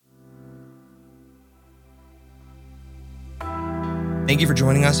Thank you for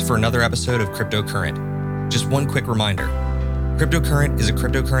joining us for another episode of Cryptocurrent. Just one quick reminder. Cryptocurrent is a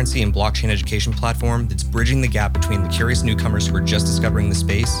cryptocurrency and blockchain education platform that's bridging the gap between the curious newcomers who are just discovering the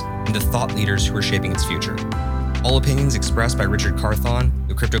space and the thought leaders who are shaping its future. All opinions expressed by Richard Carthon,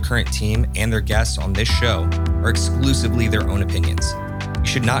 the Cryptocurrent team, and their guests on this show are exclusively their own opinions. You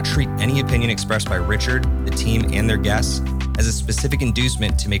should not treat any opinion expressed by Richard, the team, and their guests as a specific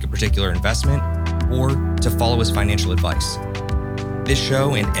inducement to make a particular investment or to follow as financial advice. This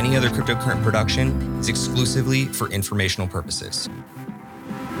show and any other Cryptocurrent production is exclusively for informational purposes.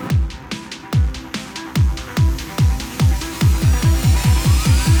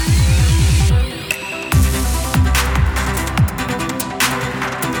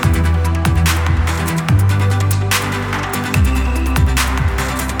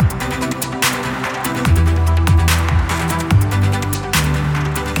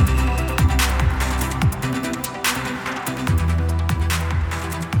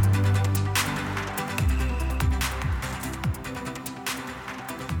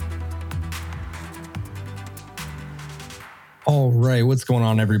 All right, what's going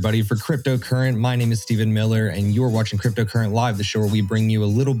on, everybody? For Cryptocurrent, my name is Stephen Miller, and you're watching Cryptocurrent Live, the show where we bring you a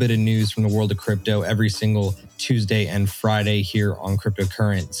little bit of news from the world of crypto every single Tuesday and Friday here on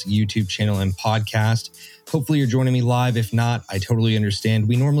Cryptocurrent's YouTube channel and podcast. Hopefully you're joining me live. If not, I totally understand.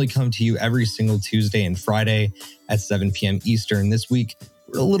 We normally come to you every single Tuesday and Friday at 7 p.m. Eastern. This week,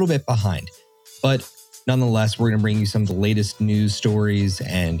 we're a little bit behind, but nonetheless, we're going to bring you some of the latest news stories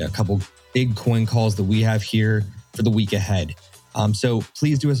and a couple big coin calls that we have here for the week ahead. So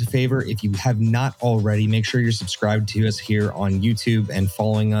please do us a favor. If you have not already, make sure you're subscribed to us here on YouTube and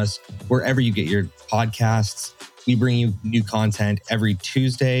following us wherever you get your podcasts. We bring you new content every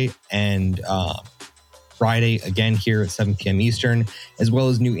Tuesday and Friday, again here at 7 p.m. Eastern, as well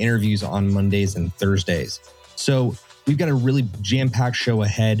as new interviews on Mondays and Thursdays. So we've got a really jam-packed show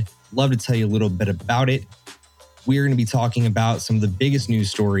ahead. Love to tell you a little bit about it. We're going to be talking about some of the biggest news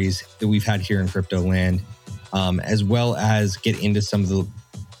stories that we've had here in crypto land, as well as get into some of the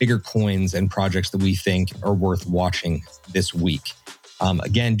bigger coins and projects that we think are worth watching this week.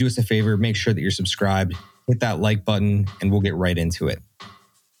 Again, do us a favor, make sure that you're subscribed, hit that like button, and we'll get right into it.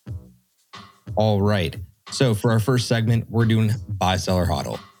 All right. So for our first segment, we're doing buy, sell, or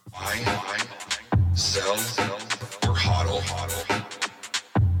hodl. Buy, sell, or hodl.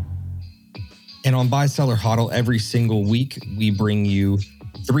 And on buy, sell, or hodl, every single week, we bring you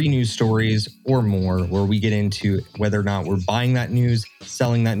 3 news stories or more where we get into whether or not we're buying that news,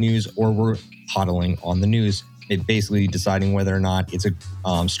 selling that news, or we're hodling on the news. It basically deciding whether or not it's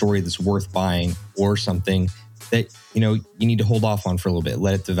a story that's worth buying or something that, you need to hold off on for a little bit,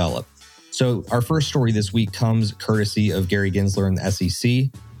 let it develop. So our first story this week comes courtesy of Gary Gensler and the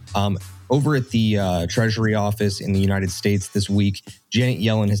SEC. Over at the Treasury office in the United States this week, Janet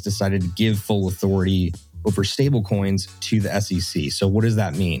Yellen has decided to give full authority over stablecoins to the SEC. So what does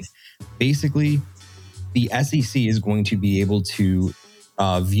that mean? Basically, the SEC is going to be able to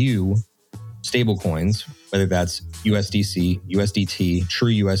view stablecoins, whether that's USDC, USDT,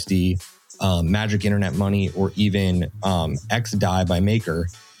 TrueUSD, Magic Internet Money, or even XDAI by Maker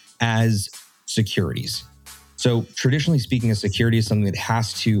as securities. So traditionally speaking, a security is something that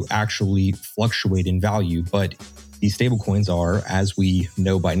has to actually fluctuate in value, but these stablecoins are, as we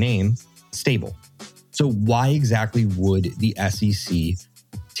know by name, stable. So why exactly would the SEC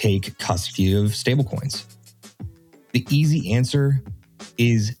take custody of stablecoins? The easy answer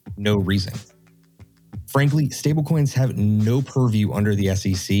is no reason. Frankly, stablecoins have no purview under the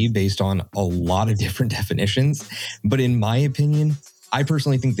SEC based on a lot of different definitions. But in my opinion, I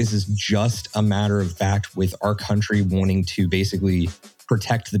personally think this is just a matter of fact with our country wanting to basically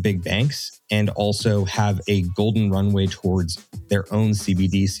protect the big banks and also have a golden runway towards their own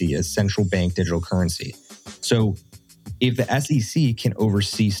CBDC as central bank digital currency. So if the SEC can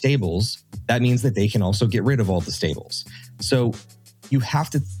oversee stables, that means that they can also get rid of all the stables. So you have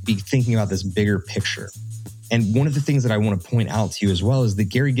to be thinking about this bigger picture. And one of the things that I want to point out to you as well is that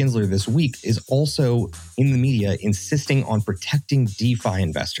Gary Gensler this week is also in the media insisting on protecting DeFi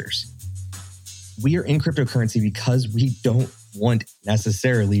investors. We are in cryptocurrency because we don't want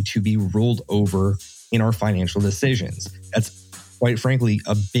necessarily to be ruled over in our financial decisions. That's quite frankly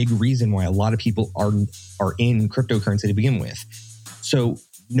a big reason why a lot of people are in cryptocurrency to begin with. So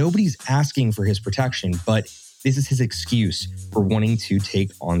nobody's asking for his protection, but this is his excuse for wanting to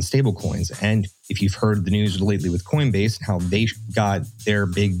take on stablecoins. And if you've heard the news lately with Coinbase and how they got their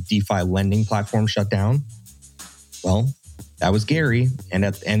big DeFi lending platform shut down, well, that was Gary and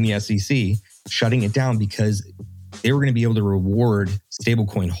the SEC shutting it down because they were going to be able to reward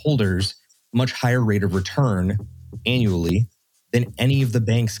stablecoin holders much higher rate of return annually than any of the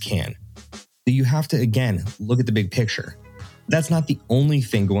banks can. So you have to, again, look at the big picture. That's not the only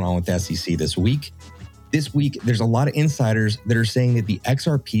thing going on with the SEC this week. This week, there's a lot of insiders that are saying that the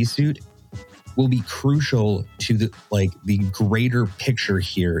XRP suit will be crucial to the greater picture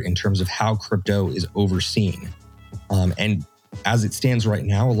here in terms of how crypto is overseen. And as it stands right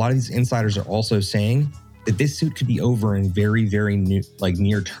now, a lot of these insiders are also saying that this suit could be over in very, very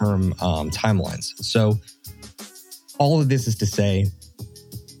near-term timelines. So all of this is to say,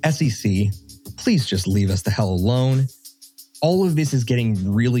 SEC, please just leave us the hell alone. All of this is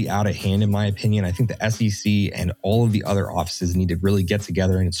getting really out of hand, in my opinion. I think the SEC and all of the other offices need to really get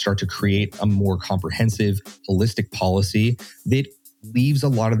together and start to create a more comprehensive, holistic policy that leaves a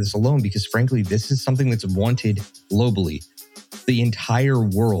lot of this alone, because frankly, this is something that's wanted globally. The entire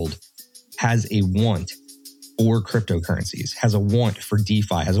world has a want for cryptocurrencies, has a want for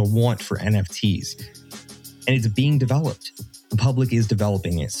DeFi, has a want for NFTs, and it's being developed. The public is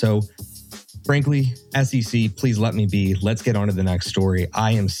developing it. So frankly, SEC, please let me be. Let's get on to the next story.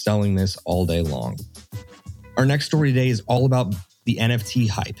 I am selling this all day long. Our next story today is all about the NFT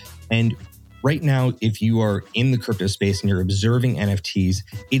hype. And right now, if you are in the crypto space and you're observing NFTs,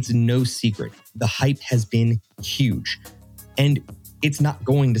 it's no secret. The hype has been huge and it's not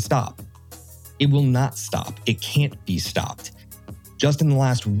going to stop. It will not stop. It can't be stopped. Just in the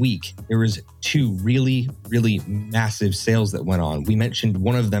last week, there was 2 really, really massive sales that went on. We mentioned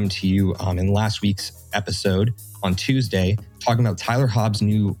one of them to you in last week's episode on Tuesday, talking about Tyler Hobbs'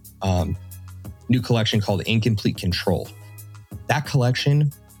 new collection called Incomplete Control. That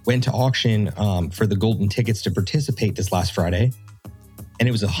collection went to auction for the golden tickets to participate this last Friday, and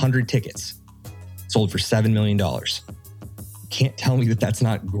it was 100 tickets, sold for $7 million. Can't tell me that that's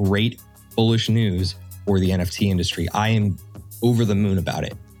not great, bullish news for the NFT industry. I am over the moon about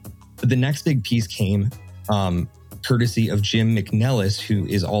it. But the next big piece came courtesy of Jim McNellis, who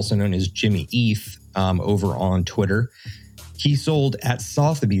is also known as Jimmy ETH over on Twitter. He sold at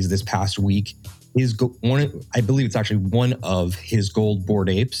Sotheby's this past week I believe it's actually one of his gold Bored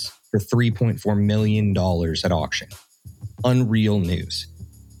Apes for $3.4 million at auction. Unreal news.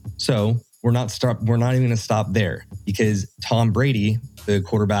 So we're not even going to stop there, because Tom Brady, the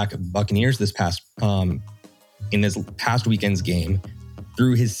quarterback of Buccaneers in this past weekend's game,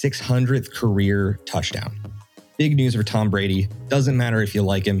 threw his 600th career touchdown. Big news for Tom Brady. Doesn't matter if you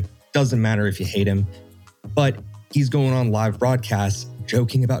like him, doesn't matter if you hate him, but he's going on live broadcasts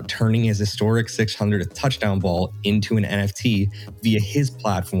joking about turning his historic 600th touchdown ball into an NFT via his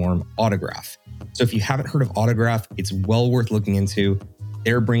platform, Autograph. So if you haven't heard of Autograph, it's well worth looking into.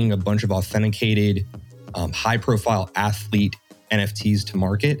 They're bringing a bunch of authenticated, high-profile athlete NFTs to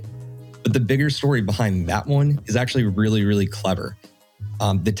market. But the bigger story behind that one is actually really, really clever.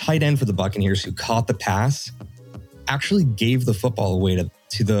 The tight end for the Buccaneers who caught the pass actually gave the football away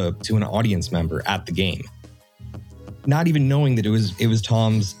to an audience member at the game, not even knowing that it was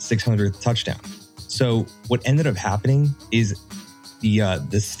Tom's 600th touchdown. So what ended up happening is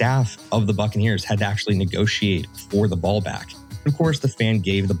the staff of the Buccaneers had to actually negotiate for the ball back. Of course, the fan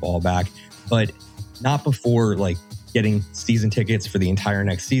gave the ball back, but not before getting season tickets for the entire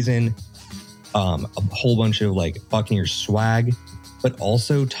next season, a whole bunch of Buccaneers swag, but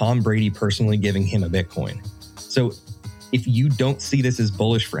also Tom Brady personally giving him a Bitcoin. So if you don't see this as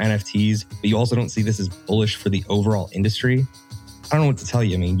bullish for NFTs, but you also don't see this as bullish for the overall industry, I don't know what to tell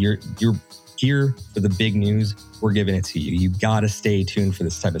you. I mean, you're here for the big news. We're giving it to you. You got to stay tuned for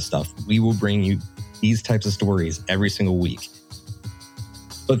this type of stuff. We will bring you these types of stories every single week.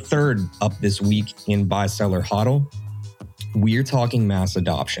 But third up this week in Buy Seller HODL, we're talking mass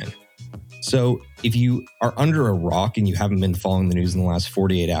adoption. So if you are under a rock and you haven't been following the news in the last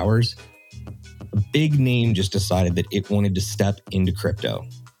 48 hours, a big name just decided that it wanted to step into crypto.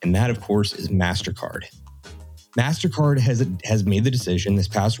 And that, of course, is MasterCard. MasterCard has made the decision this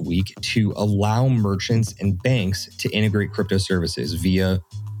past week to allow merchants and banks to integrate crypto services via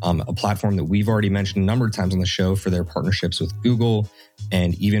a platform that we've already mentioned a number of times on the show for their partnerships with Google,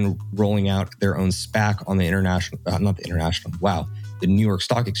 and even rolling out their own SPAC on the the New York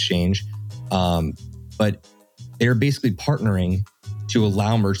Stock Exchange. But they're basically partnering to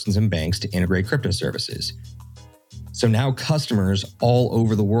allow merchants and banks to integrate crypto services. So now customers all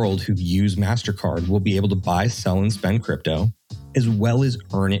over the world who use MasterCard will be able to buy, sell, and spend crypto, as well as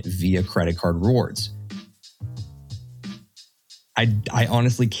earn it via credit card rewards. I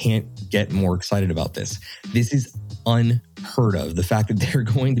honestly can't get more excited about this. This is unheard of. The fact that they're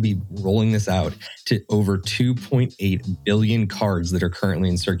going to be rolling this out to over 2.8 billion cards that are currently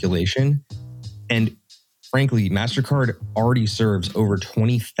in circulation. And frankly, MasterCard already serves over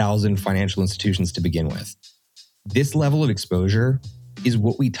 20,000 financial institutions to begin with. This level of exposure is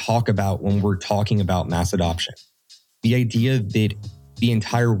what we talk about when we're talking about mass adoption. The idea that the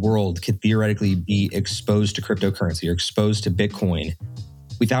entire world could theoretically be exposed to cryptocurrency or exposed to Bitcoin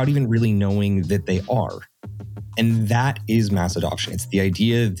without even really knowing that they are. And that is mass adoption. It's the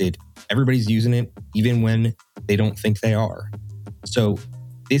idea that everybody's using it even when they don't think they are. So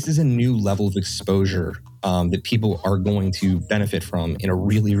this is a new level of exposure that people are going to benefit from in a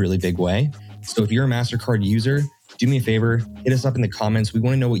really, really big way. So if you're a MasterCard user, do me a favor, hit us up in the comments. We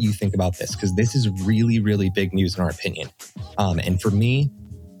want to know what you think about this because this is really, really big news in our opinion. And for me,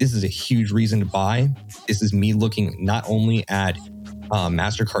 this is a huge reason to buy. This is me looking not only at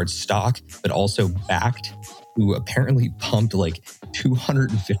MasterCard stock, but also Bakkt, who apparently pumped like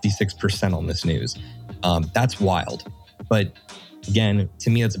 256% on this news. That's wild. But again, to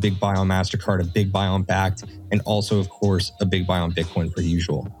me, that's a big buy on MasterCard, a big buy on Bakkt, and also, of course, a big buy on Bitcoin per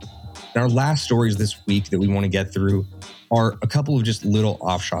usual. And our last stories this week that we want to get through are a couple of just little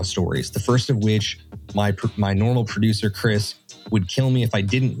offshot stories. The first of which my normal producer, Chris, would kill me if I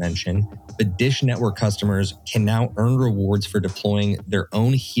didn't mention, but Dish Network customers can now earn rewards for deploying their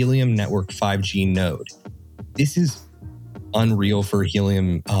own Helium Network 5G node. This is unreal for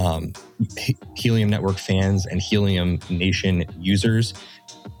Helium Network fans and Helium Nation users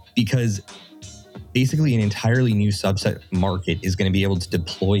because basically an entirely new subset market is going to be able to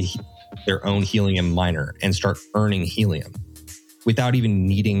deploy their own Helium miner and start earning Helium without even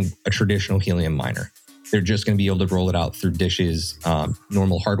needing a traditional Helium miner. They're just going to be able to roll it out through Dish's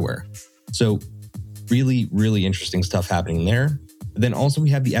normal hardware. So really, really interesting stuff happening there. But then also we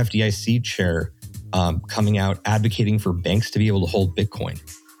have the FDIC chair coming out advocating for banks to be able to hold Bitcoin,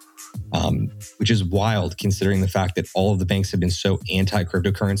 which is wild considering the fact that all of the banks have been so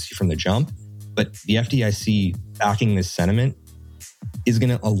anti-cryptocurrency from the jump. But the FDIC backing this sentiment is going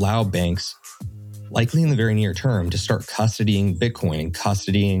to allow banks, likely in the very near term, to start custodying Bitcoin and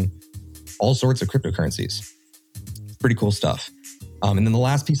custodying all sorts of cryptocurrencies. Pretty cool stuff. And then the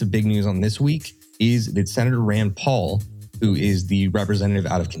last piece of big news on this week is that Senator Rand Paul, who is the representative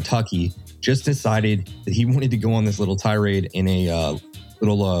out of Kentucky, just decided that he wanted to go on this little tirade in a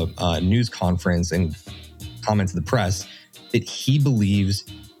little news conference and comment to the press that he believes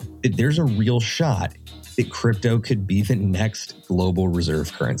that there's a real shot that crypto could be the next global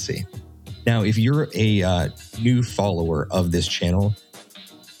reserve currency. Now, if you're a new follower of this channel,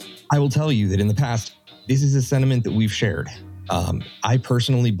 I will tell you that in the past, this is a sentiment that we've shared. I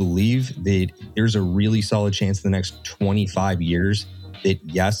personally believe that there's a really solid chance in the next 25 years that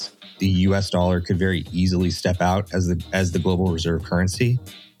yes, the US dollar could very easily step out as the global reserve currency.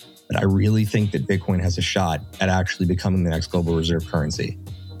 But I really think that Bitcoin has a shot at actually becoming the next global reserve currency.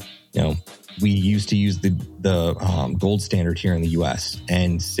 You know, we used to use the gold standard here in the US,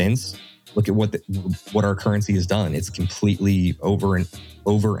 and since look at what our currency has done. It's completely over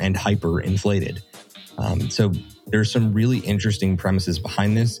and hyper inflated. So there's some really interesting premises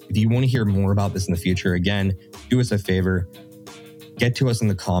behind this. If you want to hear more about this in the future, again, do us a favor, get to us in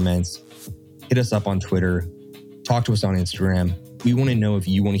the comments, hit us up on Twitter, talk to us on Instagram. We want to know if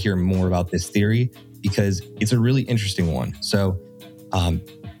you want to hear more about this theory because it's a really interesting one. So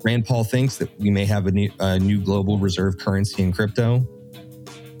Rand Paul thinks that we may have a new global reserve currency in crypto,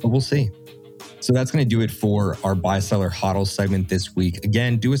 but we'll see. So that's going to do it for our Buy Seller HODL segment this week.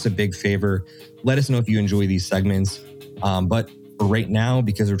 Again, do us a big favor. Let us know if you enjoy these segments. But for right now,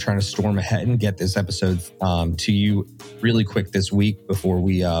 because we're trying to storm ahead and get this episode to you really quick this week before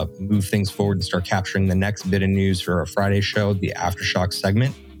we move things forward and start capturing the next bit of news for our Friday show, the Aftershock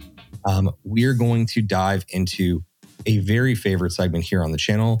segment, we're going to dive into a very favorite segment here on the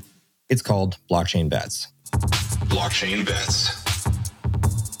channel. It's called Blockchain Bets. Blockchain Bets.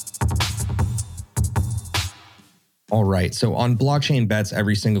 All right. So on Blockchain Bets,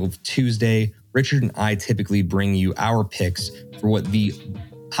 every single Tuesday, Richard and I typically bring you our picks for what the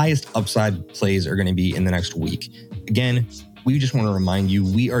highest upside plays are going to be in the next week. Again, we just want to remind you,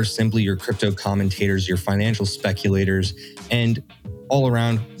 we are simply your crypto commentators, your financial speculators, and all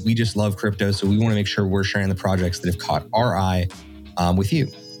around, we just love crypto. So we want to make sure we're sharing the projects that have caught our eye with you.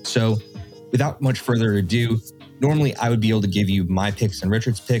 So without much further ado, normally I would be able to give you my picks and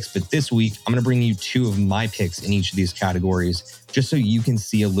Richard's picks, but this week I'm going to bring you two of my picks in each of these categories, just so you can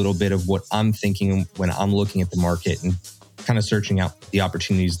see a little bit of what I'm thinking when I'm looking at the market and kind of searching out the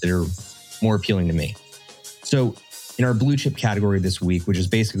opportunities that are more appealing to me. So in our blue chip category this week, which is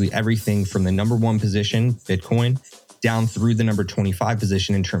basically everything from the number 1 position, Bitcoin, down through the number 25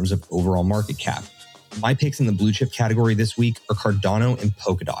 position in terms of overall market cap. My picks in the blue chip category this week are Cardano and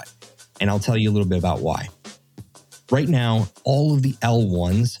Polkadot, and I'll tell you a little bit about why. Right now, all of the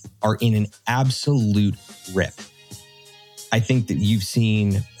L1s are in an absolute rip. I think that you've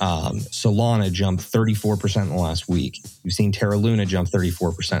seen Solana jump 34% in the last week. You've seen Terra Luna jump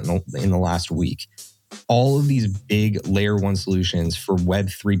 34% in the last week. All of these big layer one solutions for Web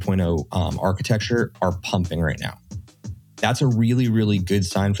 3.0 architecture are pumping right now. That's a really, really good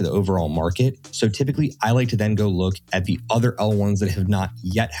sign for the overall market. So typically, I like to then go look at the other L1s that have not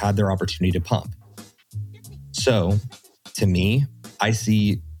yet had their opportunity to pump. So to me, I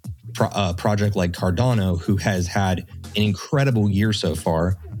see a project like Cardano, who has had an incredible year so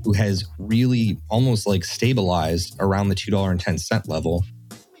far, who has really almost like stabilized around the $2.10 level,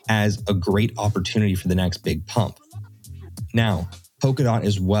 as a great opportunity for the next big pump. Now, Polkadot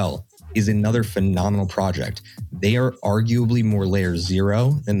as well is another phenomenal project. They are arguably more layer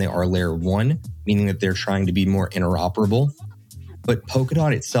 0 than they are layer 1, meaning that they're trying to be more interoperable. But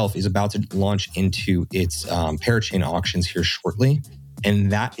Polkadot itself is about to launch into its parachain auctions here shortly,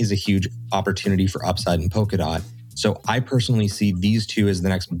 and that is a huge opportunity for upside in Polkadot. So I personally see these two as the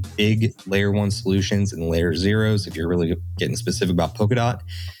next big layer 1 solutions and layer 0s, if you're really getting specific about Polkadot,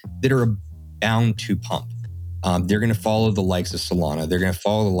 that are bound to pump. They're going to follow the likes of Solana. They're going to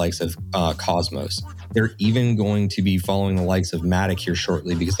follow the likes of Cosmos. They're even going to be following the likes of Matic here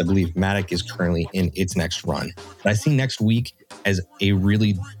shortly, because I believe Matic is currently in its next run. But I see next week as a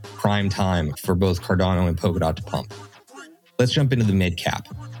really prime time for both Cardano and Polkadot to pump. Let's jump into the mid cap.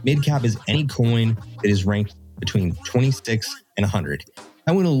 Mid cap is any coin that is ranked between 26 and 100.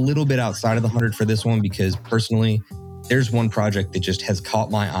 I went a little bit outside of the 100 for this one because personally, there's one project that just has caught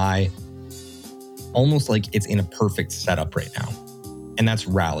my eye almost like it's in a perfect setup right now. And that's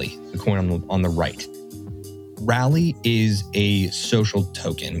Rally, the coin on the right. Rally is a social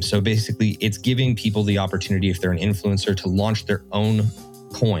token. So basically, it's giving people the opportunity, if they're an influencer, to launch their own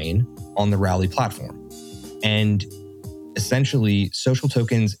coin on the Rally platform. And essentially, social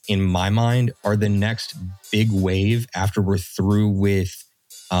tokens, in my mind, are the next big wave after we're through with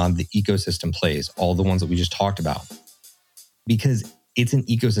the ecosystem plays, all the ones that we just talked about, because it's an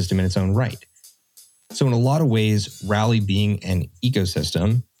ecosystem in its own right. So in a lot of ways, Rally being an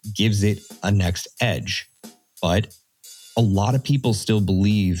ecosystem gives it a next edge. But a lot of people still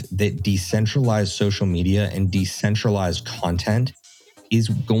believe that decentralized social media and decentralized content is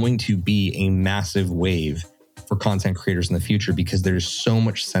going to be a massive wave for content creators in the future, because there's so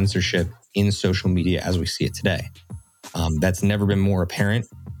much censorship in social media as we see it today. That's never been more apparent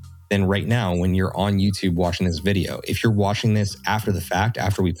than right now when you're on YouTube watching this video. If you're watching this after the fact,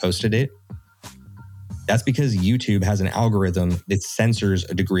 after we posted it, that's because YouTube has an algorithm that censors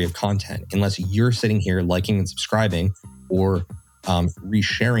a degree of content. Unless you're sitting here liking and subscribing or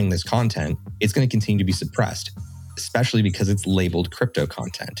resharing this content, it's going to continue to be suppressed, especially because it's labeled crypto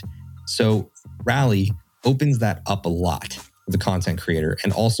content. So Rally opens that up a lot for the content creator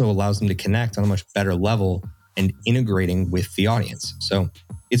and also allows them to connect on a much better level and integrating with the audience. So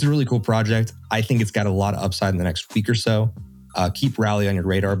it's a really cool project. I think it's got a lot of upside in the next week or so. Keep Rally on your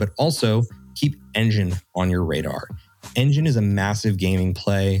radar, but also keep Enjin on your radar. Enjin is a massive gaming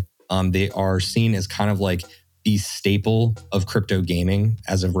play. They are seen as kind of like the staple of crypto gaming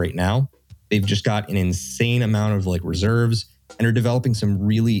as of right now. They've just got an insane amount of like reserves and are developing some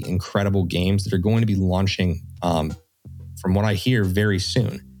really incredible games that are going to be launching, from what I hear, very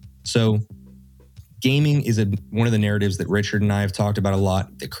soon. So gaming is one of the narratives that Richard and I have talked about a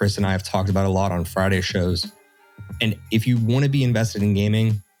lot, that Chris and I have talked about a lot on Friday shows. And if you want to be invested in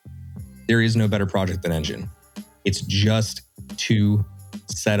gaming, there is no better project than Enjin. It's just too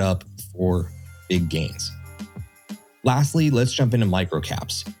set up for big gains. Lastly, let's jump into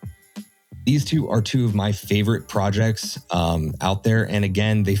microcaps. These two are two of my favorite projects out there. And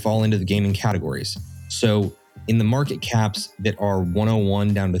again, they fall into the gaming categories. So in the market caps that are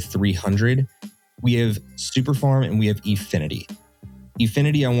 101 down to 300, we have Superfarm and we have Efinity.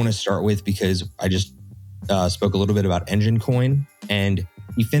 Efinity I want to start with because I just spoke a little bit about Enjin Coin, and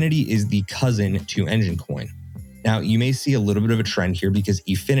Efinity is the cousin to Enjin Coin. Now, you may see a little bit of a trend here because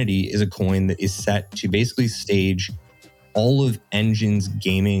Efinity is a coin that is set to basically stage all of Enjin's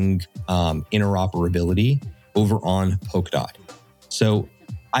gaming interoperability over on Polkadot. So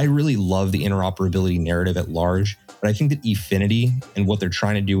I really love the interoperability narrative at large, but I think that Efinity and what they're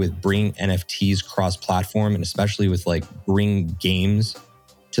trying to do with bringing NFTs cross-platform, and especially with like bring games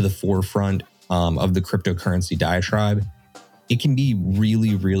to the forefront of the cryptocurrency diatribe, it can be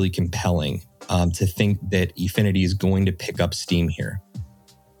really, really compelling to think that Efinity is going to pick up steam here.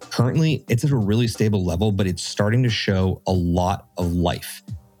 Currently, it's at a really stable level, but it's starting to show a lot of life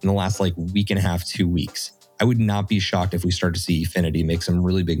in the last like week and a half, 2 weeks. I would not be shocked if we start to see Efinity make some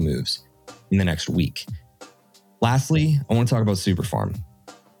really big moves in the next week. Lastly, I want to talk about Superfarm.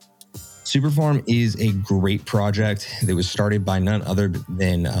 Superfarm is a great project that was started by none other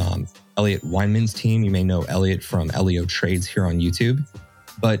than Elliot Weinman's team. You may know Elliot from Elio Trades here on YouTube.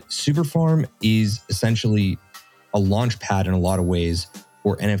 But Superfarm is essentially a launch pad in a lot of ways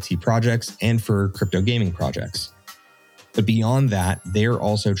for NFT projects and for crypto gaming projects. But beyond that, they're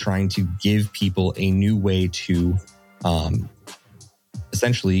also trying to give people a new way to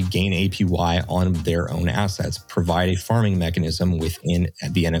essentially gain APY on their own assets, provide a farming mechanism within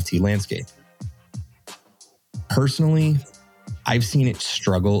the NFT landscape. Personally, I've seen it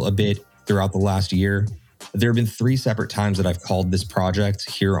struggle a bit throughout the last year. There have been 3 separate times that I've called this project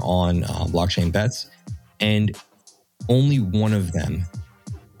here on Blockchain Bets, and only one of them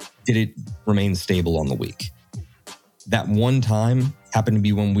did it remain stable on the week. That one time happened to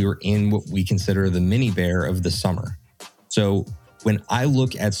be when we were in what we consider the mini bear of the summer. So when I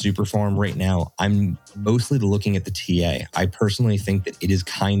look at Superfarm right now, I'm mostly looking at the TA. I personally think that it is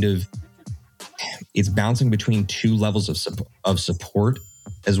it's bouncing between 2 levels of support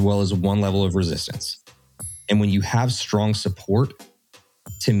as well as 1 level of resistance. And when you have strong support,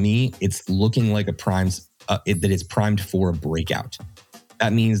 to me, it's looking like that it's primed for a breakout.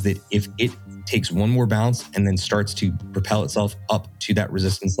 That means that if it takes one more bounce and then starts to propel itself up to that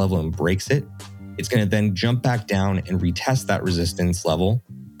resistance level and breaks it, it's going to then jump back down and retest that resistance level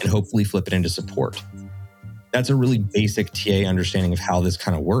and hopefully flip it into support. That's a really basic TA understanding of how this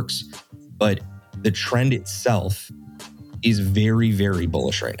kind of works. But the trend itself is very, very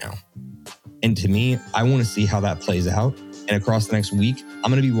bullish right now. And to me, I want to see how that plays out. And across the next week,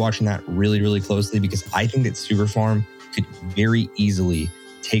 I'm going to be watching that really, really closely because I think that Superfarm could very easily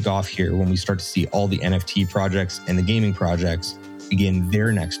take off here when we start to see all the NFT projects and the gaming projects begin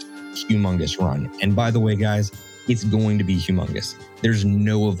their next humongous run. And by the way, guys, it's going to be humongous. There's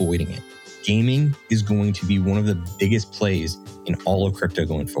no avoiding it. Gaming is going to be one of the biggest plays in all of crypto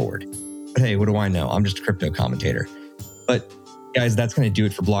going forward. But hey, what do I know? I'm just a crypto commentator. But guys, that's going to do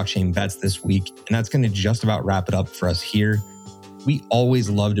it for Blockchain Bets this week. And that's going to just about wrap it up for us here. We always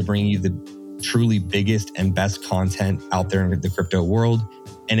love to bring you the truly biggest and best content out there in the crypto world.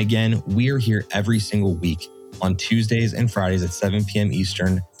 And again, we are here every single week on Tuesdays and Fridays at 7 p.m.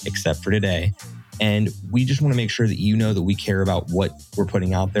 Eastern, except for today. And we just want to make sure that you know that we care about what we're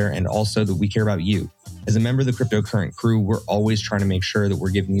putting out there and also that we care about you. As a member of the Cryptocurrent crew, we're always trying to make sure that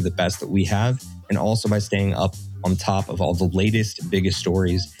we're giving you the best that we have, and also by staying up on top of all the latest, biggest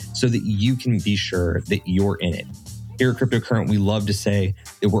stories so that you can be sure that you're in it. Here at Cryptocurrent, we love to say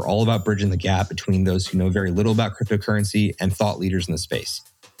that we're all about bridging the gap between those who know very little about cryptocurrency and thought leaders in the space.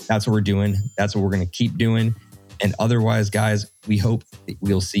 That's what we're doing. That's what we're going to keep doing. And otherwise, guys, we hope that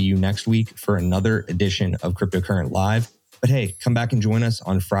we'll see you next week for another edition of Cryptocurrent Live. But hey, come back and join us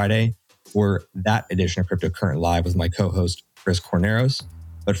on Friday for that edition of Cryptocurrent Live with my co-host, Chris Corneros.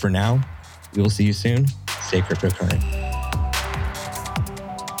 But for now, we will see you soon. Stay cryptocurrent.